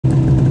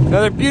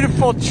Another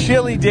beautiful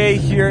chilly day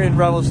here in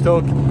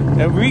Revelstoke,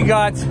 and we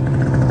got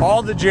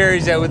all the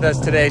Jerrys out with us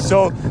today.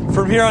 So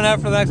from here on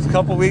out for the next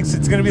couple weeks,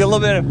 it's going to be a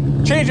little bit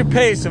of change of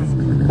pace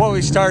of what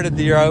we started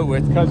the year out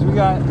with, because we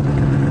got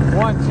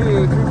 1,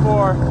 2, 3,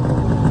 4,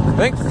 I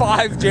think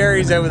 5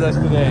 Jerrys out with us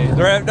today.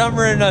 They're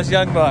outnumbering us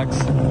young bucks,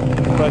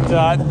 but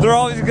they're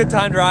always a good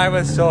time to ride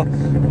with, so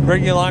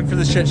bring you along for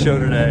the shit show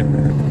today.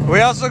 We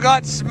also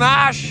got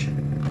Smash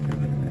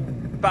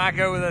back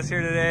out with us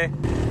here today.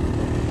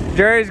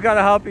 Jerry's got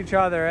to help each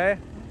other, eh?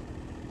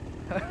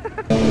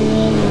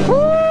 Woo!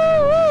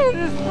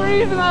 It's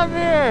freezing up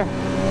here.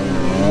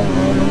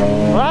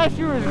 Last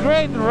year was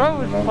great, the road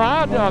was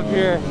plowed up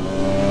here,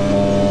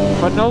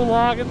 but no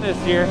logging this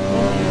year.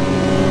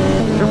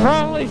 We'll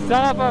probably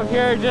stop up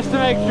here just to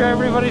make sure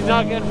everybody's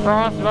not getting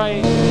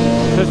frostbite.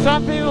 So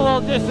some people will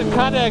just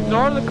kind of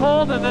ignore the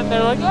cold, and then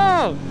they're like,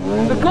 oh,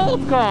 the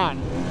cold's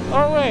gone.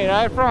 Oh wait,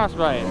 I had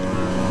frostbite.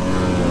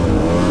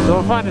 So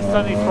we'll find a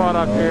sunny spot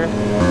up here.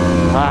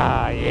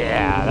 Ah,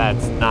 yeah,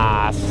 that's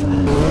nice.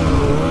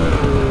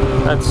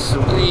 That's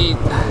sweet.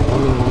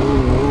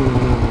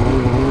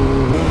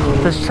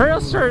 This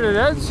trail started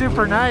out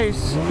super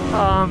nice.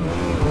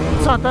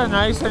 It's not that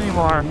nice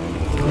anymore.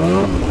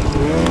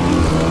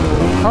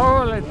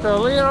 Holy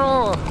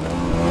Toledo!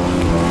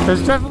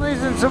 This definitely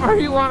isn't somewhere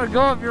you want to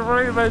go if you're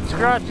worried about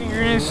scratching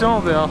your new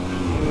snowmobile.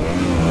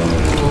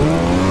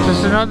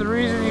 Just another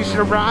reason you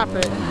should wrap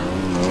it.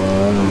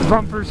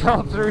 Bumpers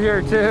help through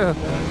here too.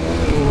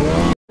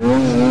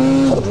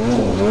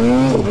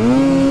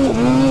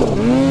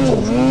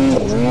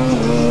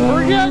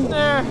 We're getting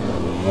there.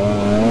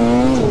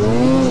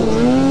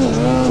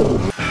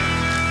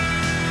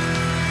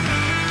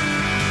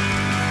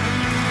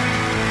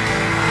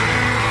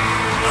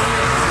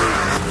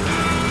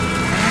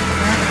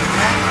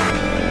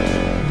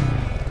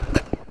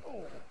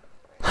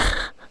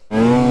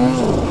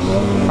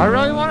 I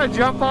really want to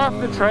jump off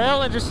the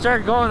trail and just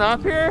start going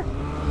up here,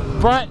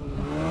 but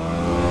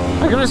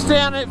I'm going to stay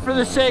on it for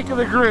the sake of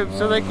the group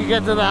so they can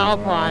get to the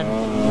Alpine.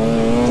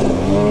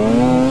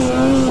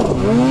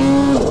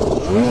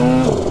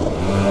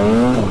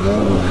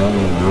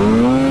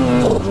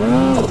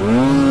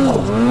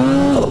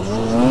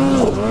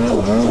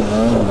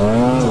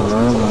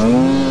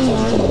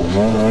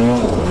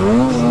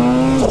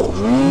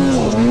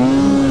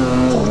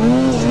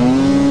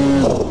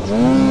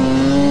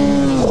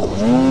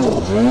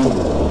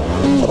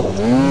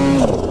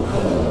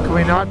 Can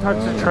we not touch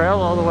the trail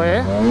all the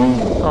way?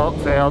 Oh,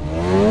 failed.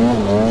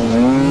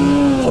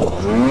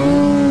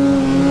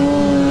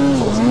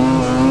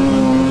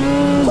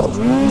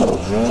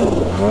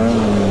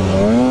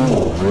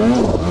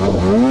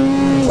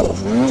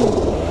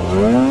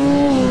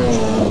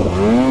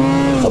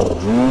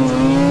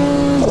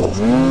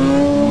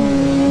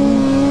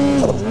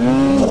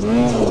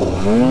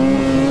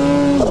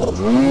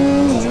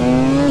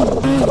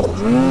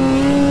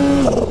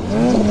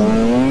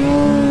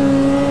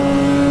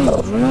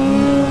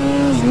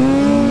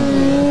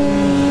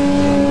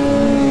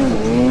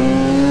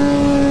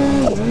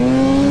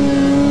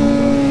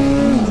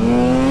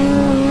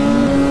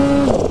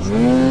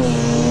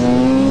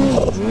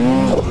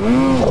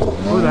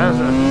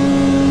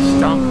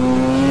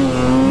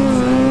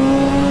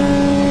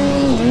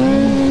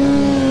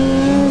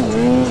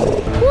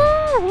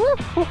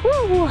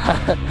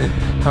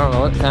 I don't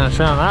know what kind of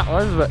sound that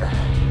was, but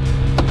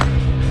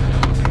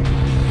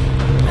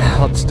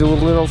let's do a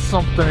little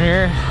something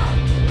here.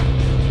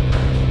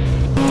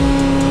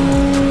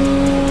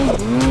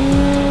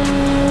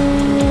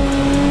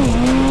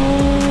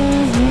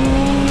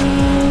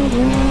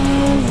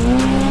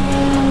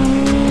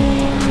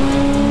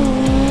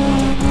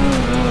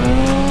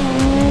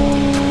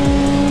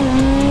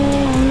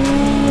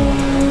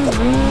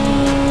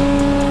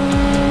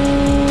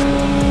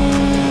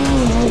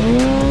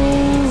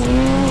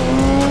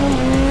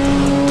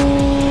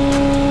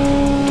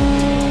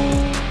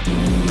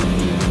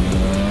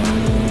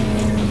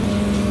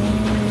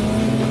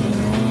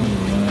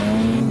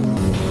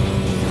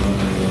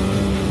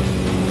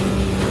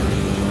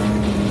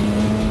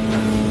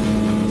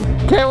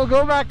 Okay, we'll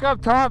go back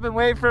up top and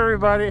wait for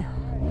everybody.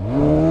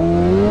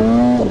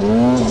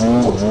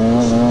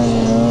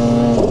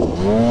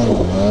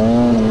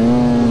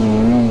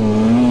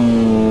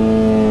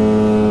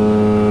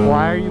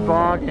 Why are you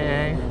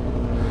bogging?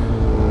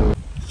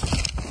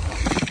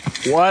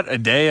 What a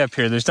day up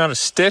here. There's not a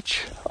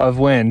stitch of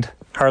wind,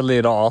 hardly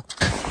at all.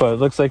 But it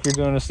looks like you're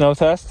doing a snow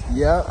test?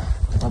 Yeah,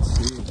 let's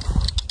see.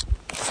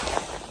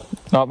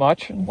 Not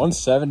much?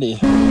 170.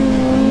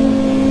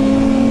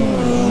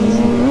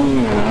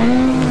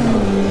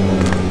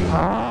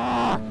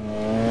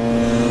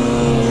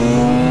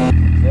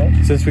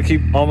 Since we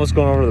keep almost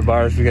going over the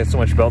bars, we got so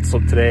much belt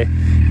slip today.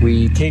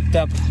 We taped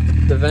up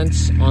the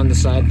vents on the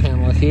side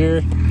panel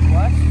here.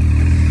 What?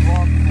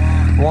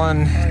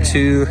 1,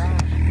 2,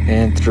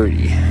 and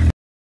 3.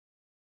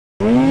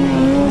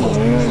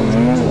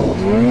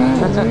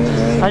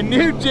 I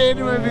knew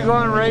Jaden would be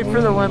going right for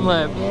the wind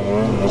lip.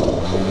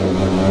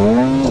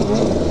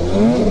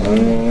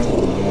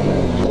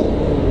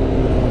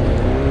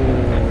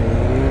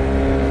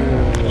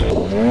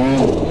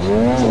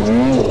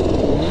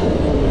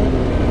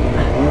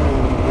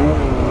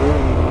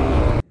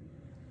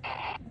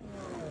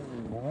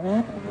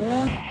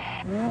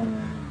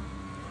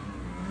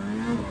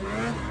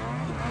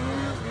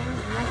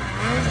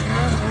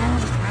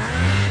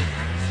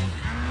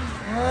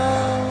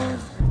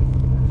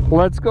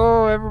 Let's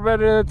go,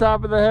 everybody to the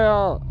top of the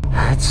hill.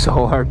 It's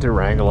so hard to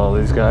wrangle all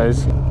these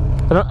guys.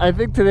 I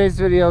think today's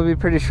video will be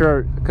pretty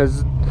short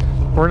because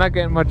we're not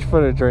getting much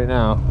footage right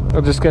now.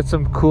 I'll just get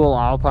some cool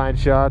alpine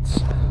shots.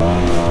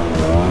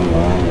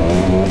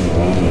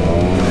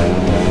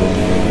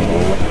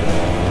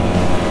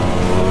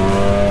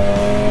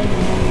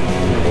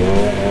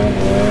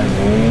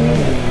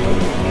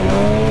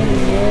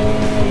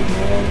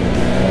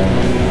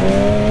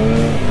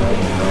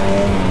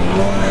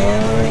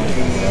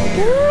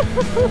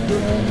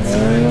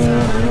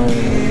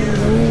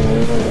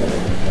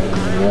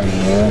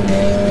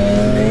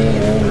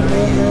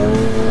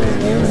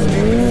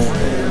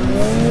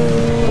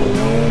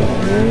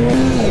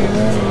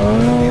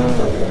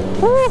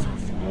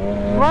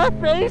 My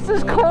face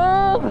is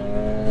cold.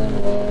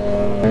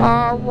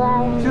 I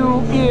want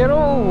to get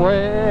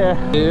away.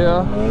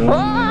 Yeah.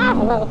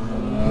 Ah!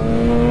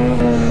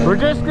 We're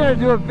just gonna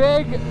do a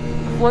big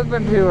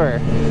flipping tour.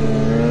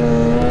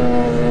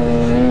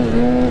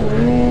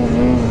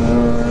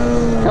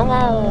 Come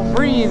on,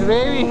 breathe,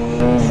 baby.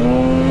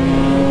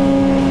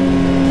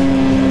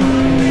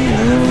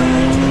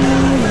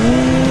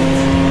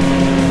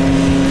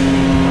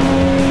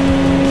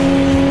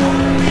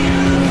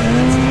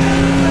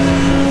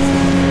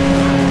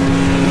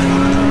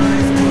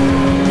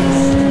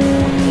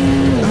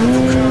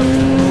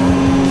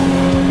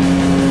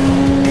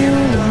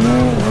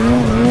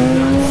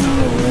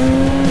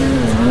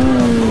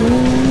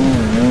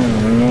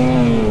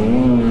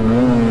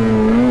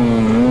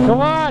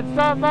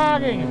 Stop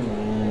bogging.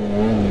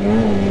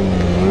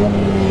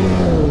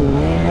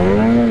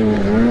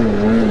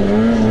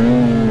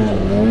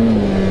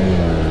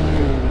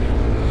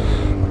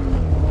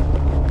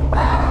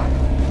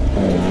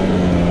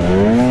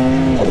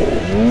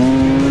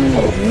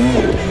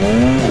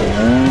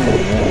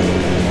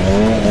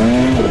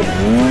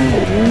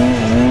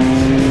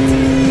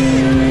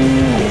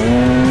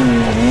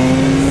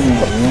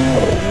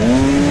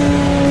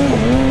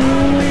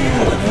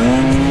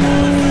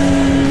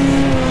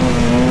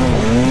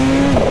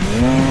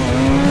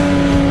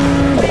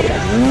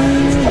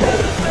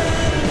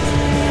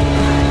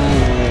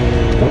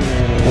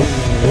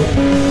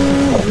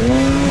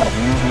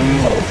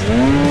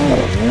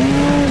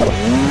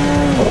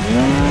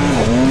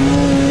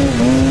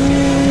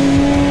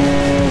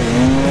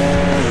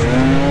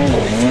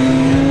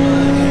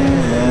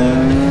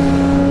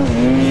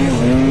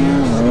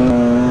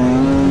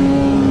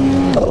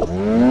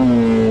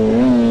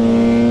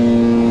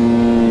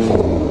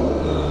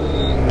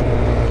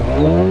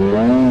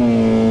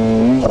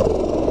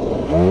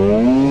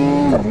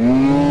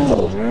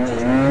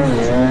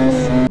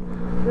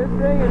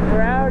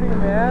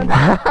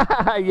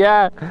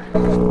 Yeah.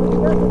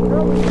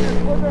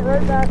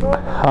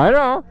 I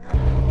know.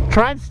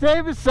 Try and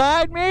stay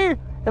beside me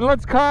and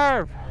let's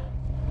carve.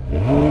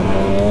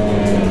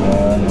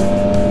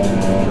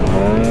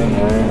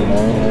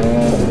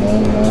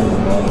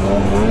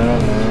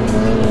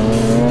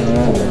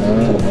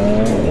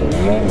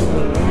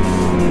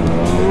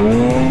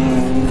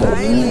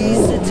 Highly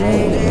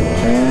sedated,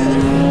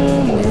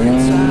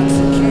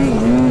 intoxicated.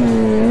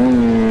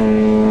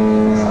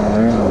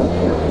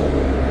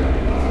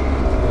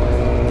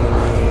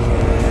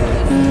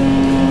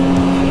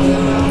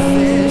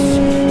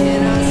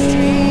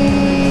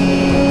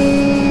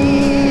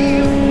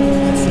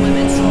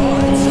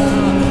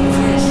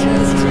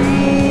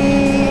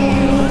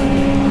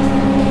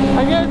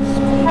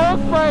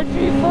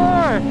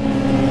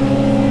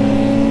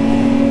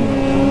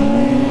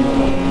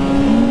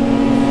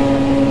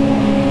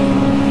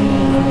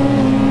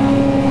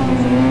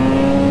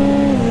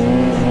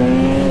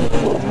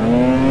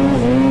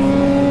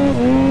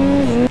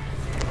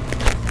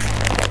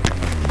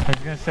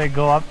 Say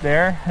go up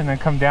there and then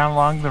come down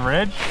along the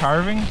ridge,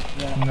 carving,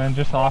 and then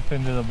just off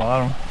into the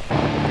bottom.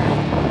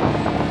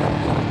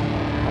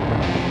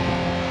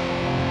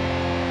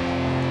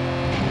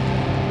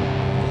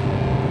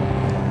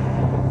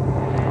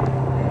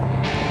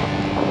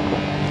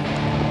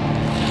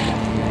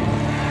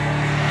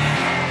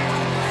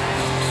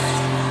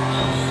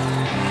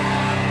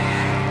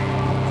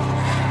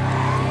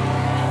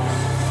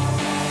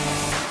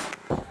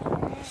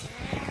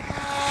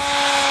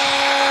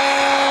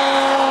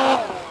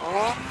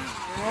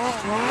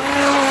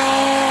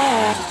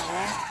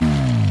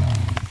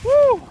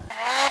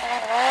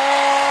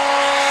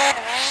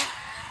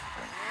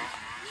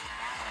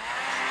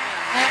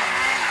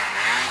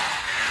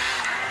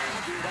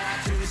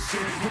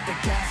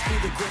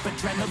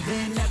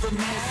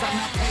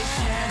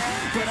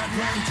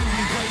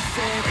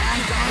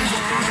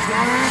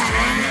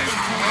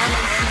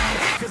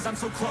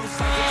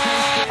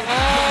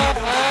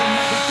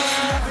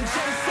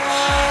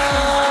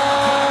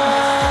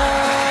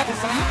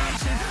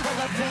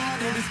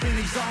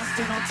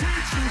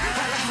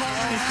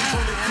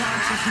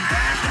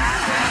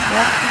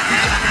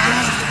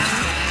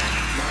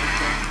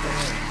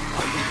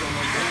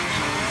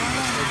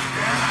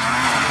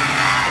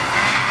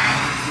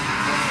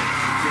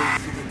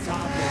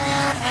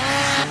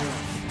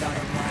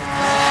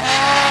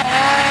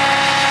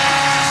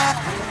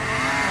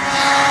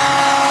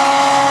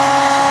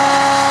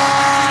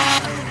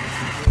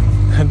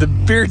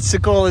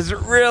 beardsicle is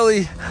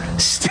really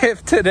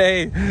stiff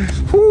today.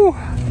 Whew.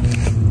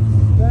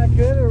 That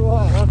good or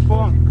what? That's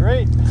fun.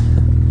 Great.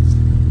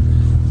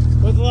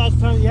 When's the last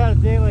time you had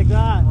a day like that?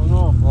 I don't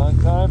know. Long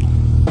time.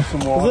 Some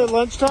water. Is it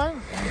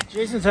lunchtime?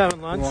 Jason's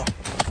having lunch. Yeah.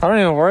 I don't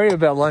even worry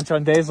about lunch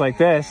on days like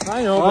this.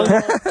 I know.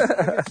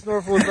 But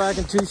Snorkel back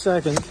in 2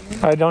 seconds.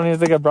 I don't even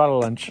think I brought a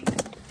lunch.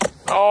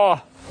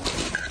 Oh!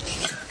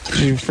 Did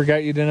you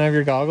forget you didn't have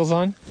your goggles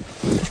on?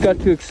 Just got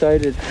too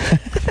excited.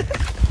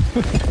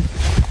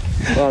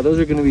 Wow, those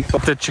are gonna be fun.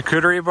 The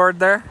charcuterie board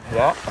there?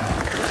 Yeah.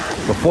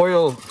 The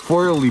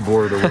foily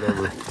board or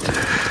whatever.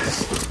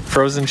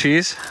 Frozen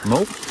cheese?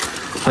 Nope.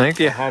 Thank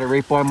you. I had it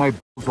right by my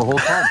the whole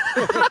time.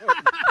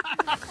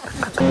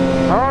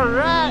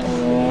 Alright!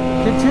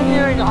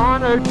 Continuing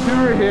on our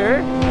tour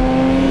here.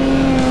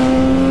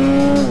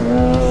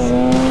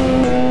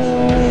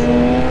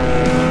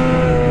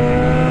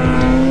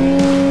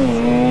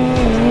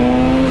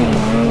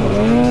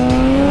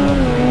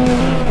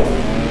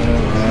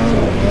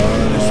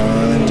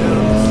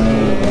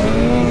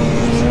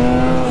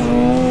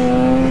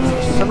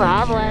 Some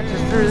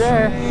avalanches through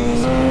there.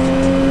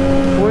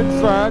 Wood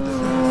slides.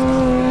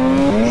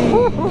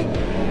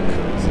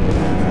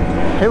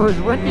 It was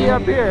windy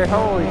up here,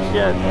 holy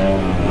shit.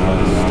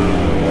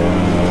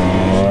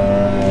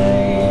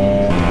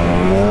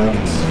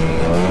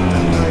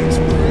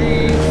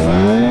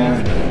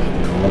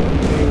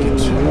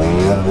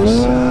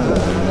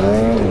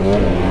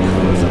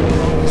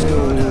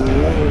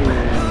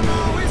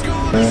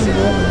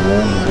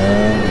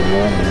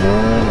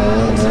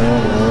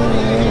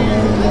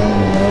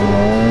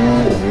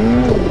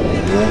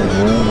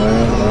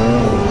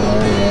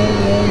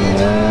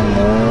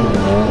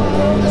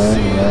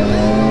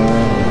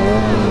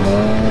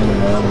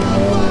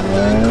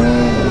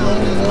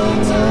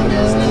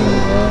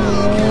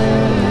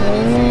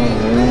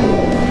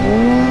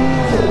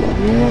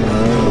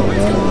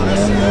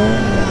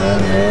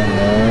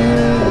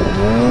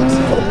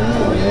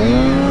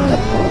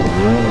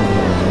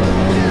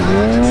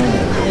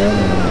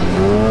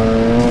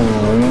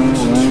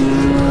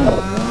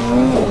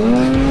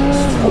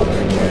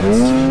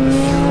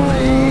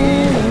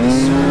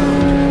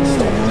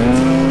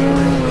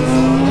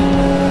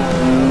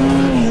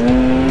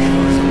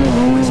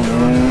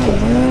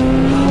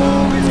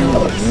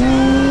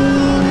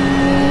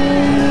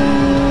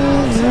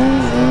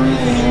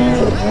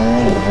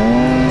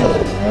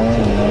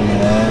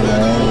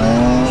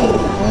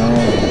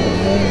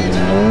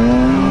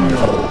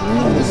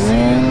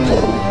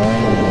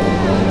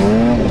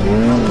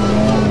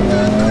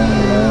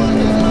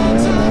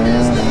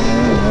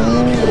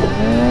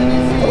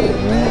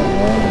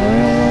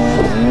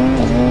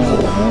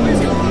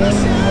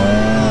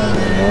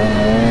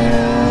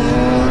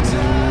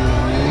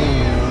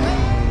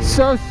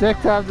 So sick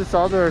to have this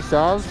all to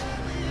ourselves.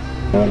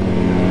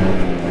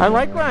 I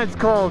like when it's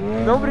cold.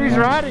 Nobody's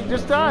riding,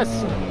 just us.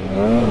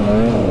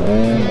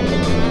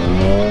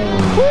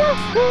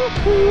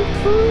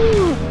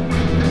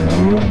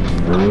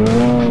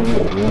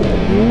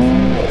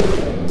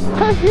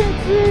 I can't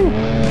see.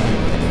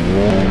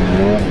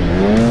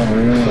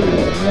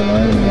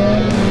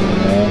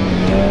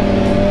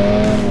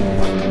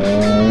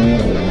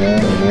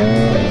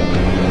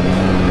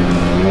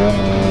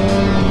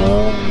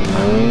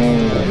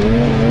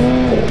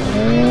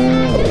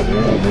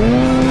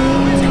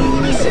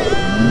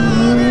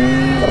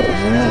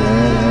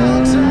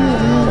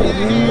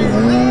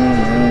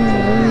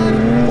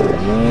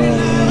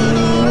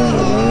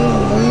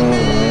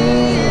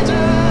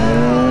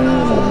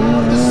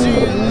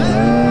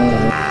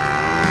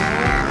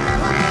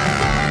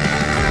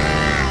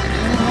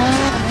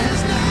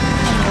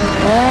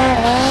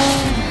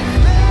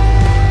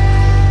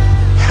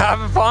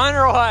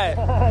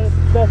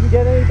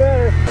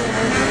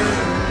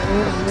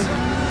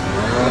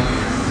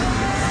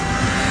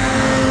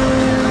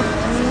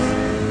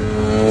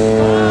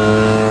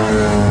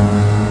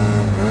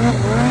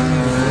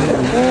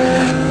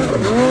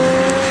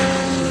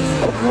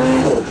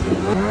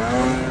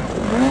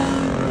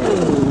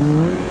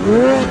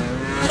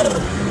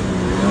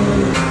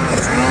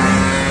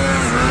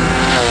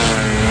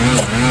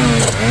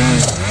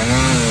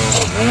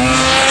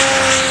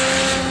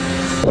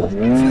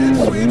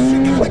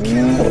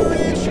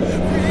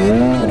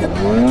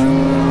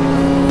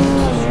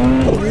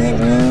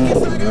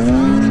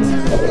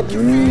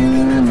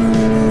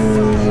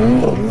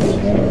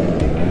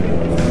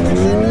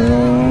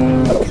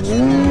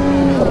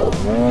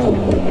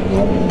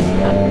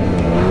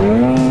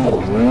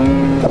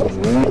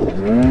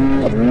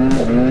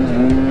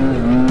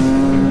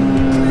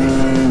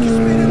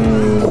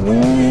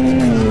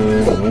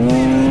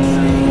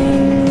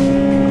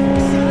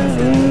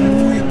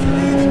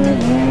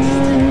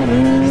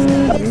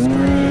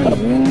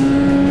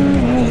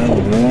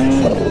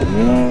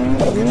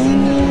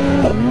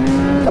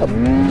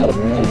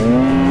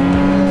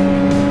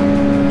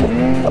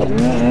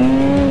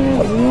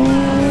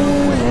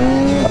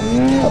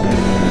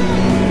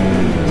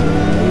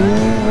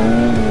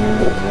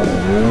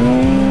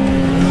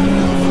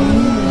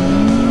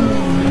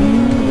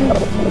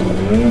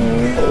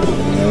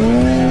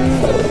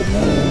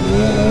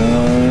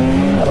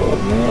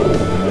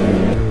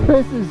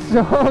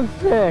 so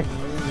sick.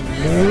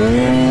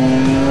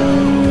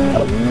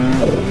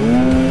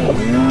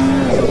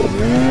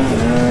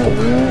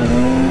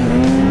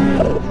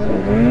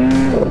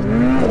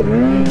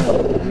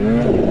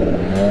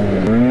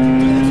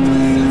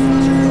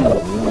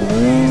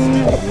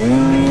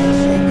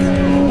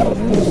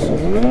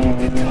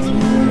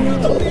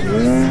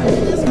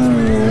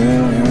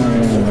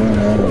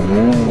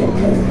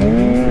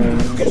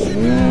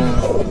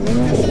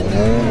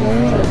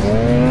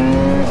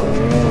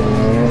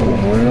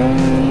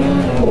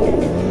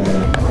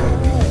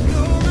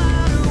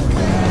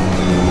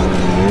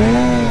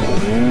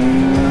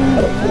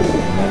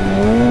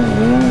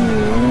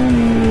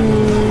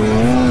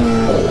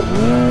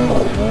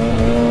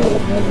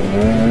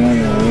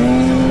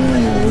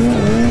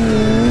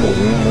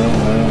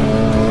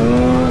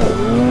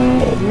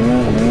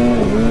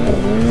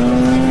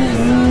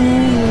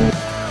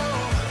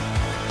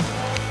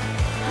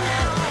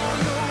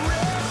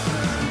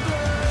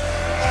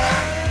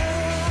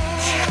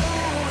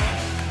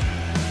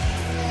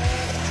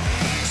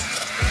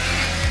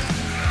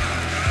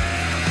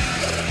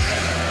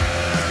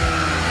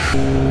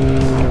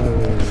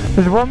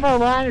 There's one more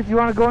line if you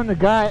want to go in the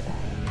gut.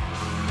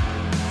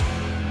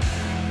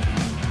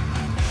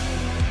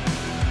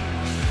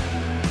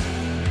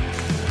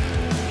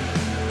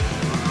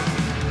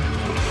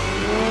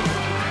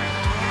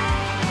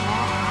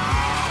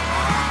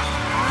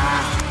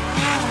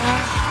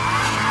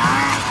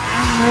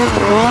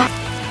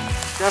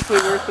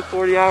 Definitely worth the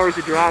 40 hours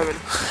of driving.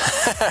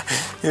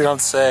 You don't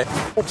say.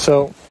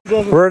 So,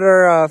 we're at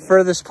our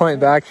furthest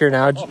point back here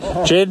now.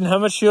 Jaden, how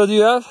much fuel do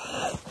you have?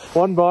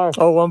 1 bar.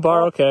 Oh, 1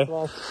 bar, okay.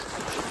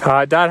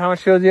 Dad, how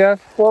much fuel do you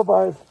have? 4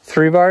 bars.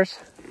 3 bars?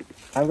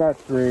 I've got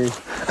 3.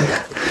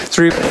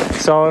 3.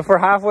 So if we're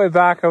halfway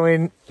back and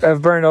we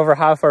have burned over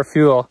half our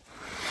fuel,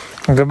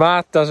 the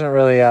math doesn't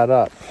really add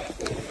up.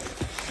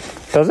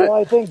 Does it?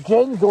 Well, I think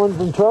Jaden's going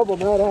from trouble,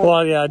 not us.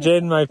 Well, yeah,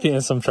 Jaden might be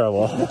in some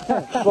trouble.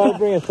 I'll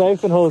bring a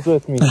siphon hose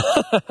with me.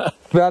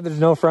 Glad there's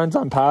no friends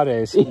on POW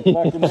days.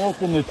 Fucking milk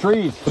in the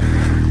trees.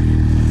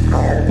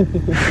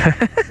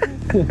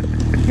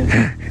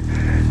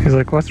 He's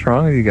like, what's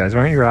wrong with you guys?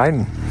 Why aren't you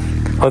riding?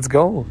 Let's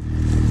go.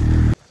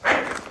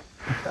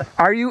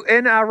 Are you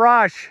in a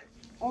rush?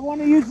 I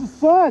want to use the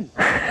sun.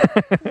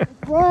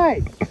 That's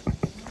right.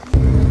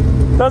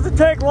 Doesn't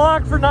take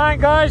long for 9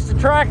 guys to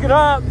track it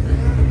up.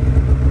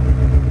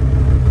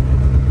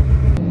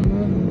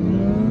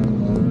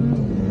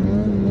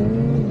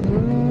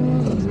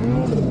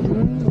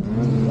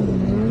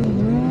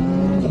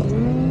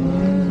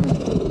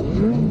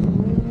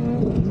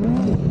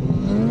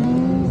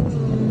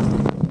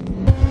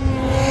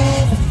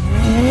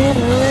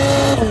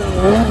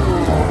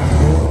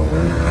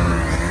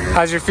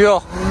 How's your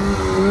fuel?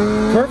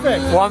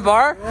 Perfect. 1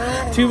 bar?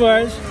 2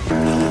 bars.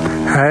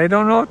 I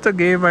don't know if the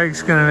gay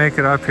bike's gonna make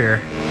it up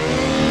here.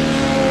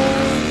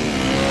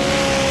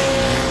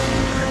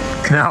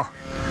 No,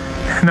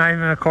 not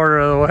even a quarter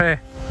of the way.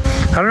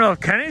 I don't know if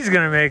Kenny's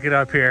gonna make it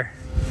up here.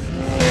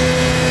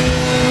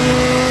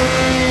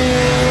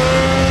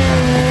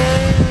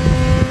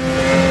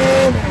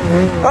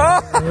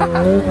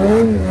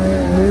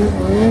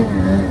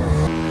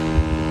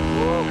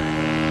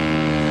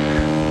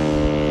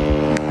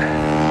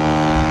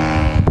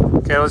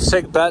 Okay, let's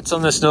take bets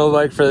on the snow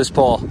bike for this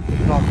pole.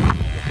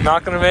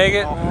 Not gonna make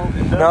it?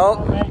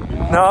 No?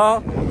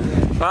 No?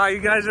 Wow, you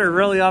guys are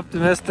really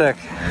optimistic.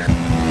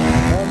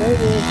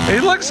 He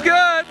looks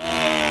good!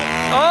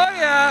 Oh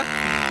yeah!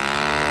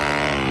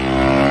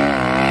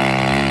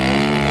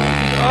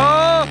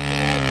 Oh!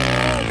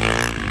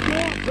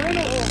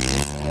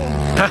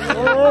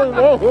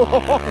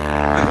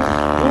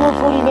 You were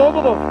pretty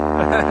negative.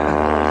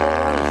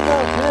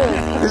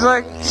 He's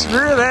like,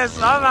 screw this,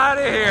 I'm out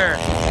of here.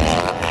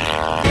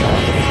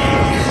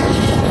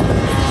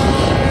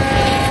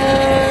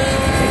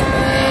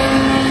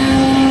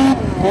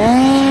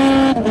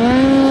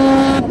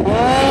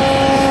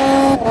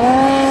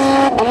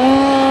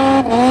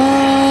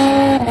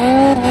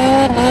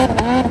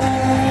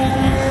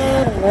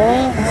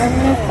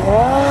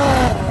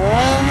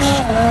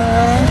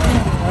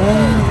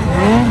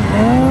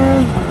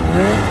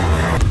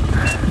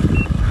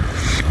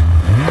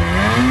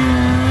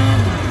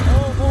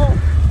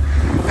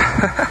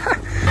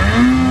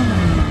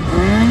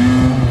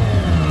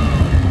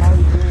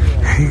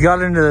 He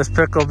got into this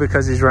pickle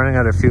because he's running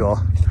out of fuel.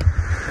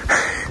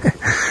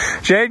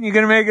 Jaden, you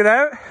gonna make it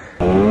out?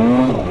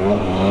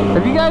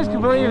 If you guys can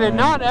believe it,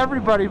 not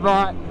everybody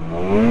brought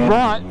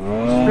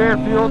spare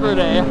fuel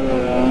today.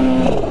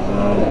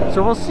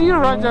 So we'll see who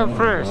runs out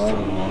first.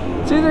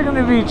 It's either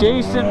gonna be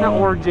Jason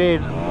or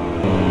Jaden.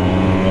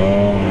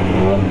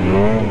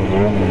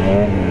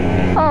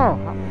 Oh,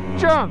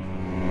 jump!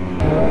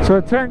 So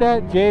it turned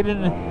out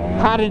Jaden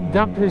hadn't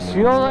dumped his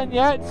fuel in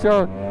yet,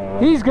 so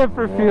he's good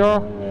for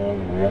fuel.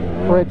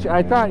 Which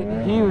I thought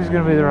he was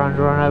going to be the one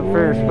to run out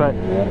first, but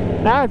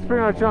now it's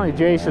pretty much only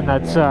Jason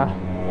that's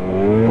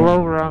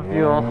lower on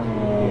fuel.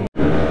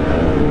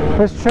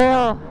 This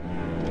trail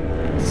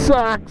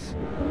sucks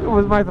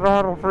with my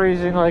throttle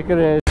freezing like it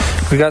is.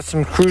 We got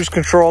some cruise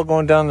control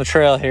going down the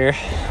trail here.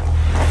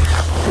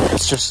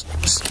 It's just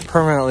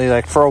permanently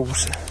like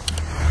froze.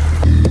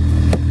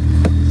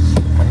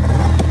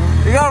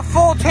 You got a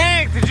full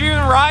tank. Did you even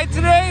ride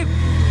today?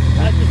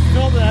 I just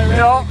filled it. I ran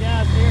out of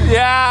gas here.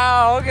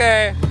 Yeah,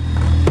 okay.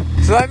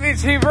 So that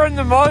means he burned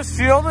the most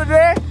fuel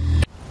today?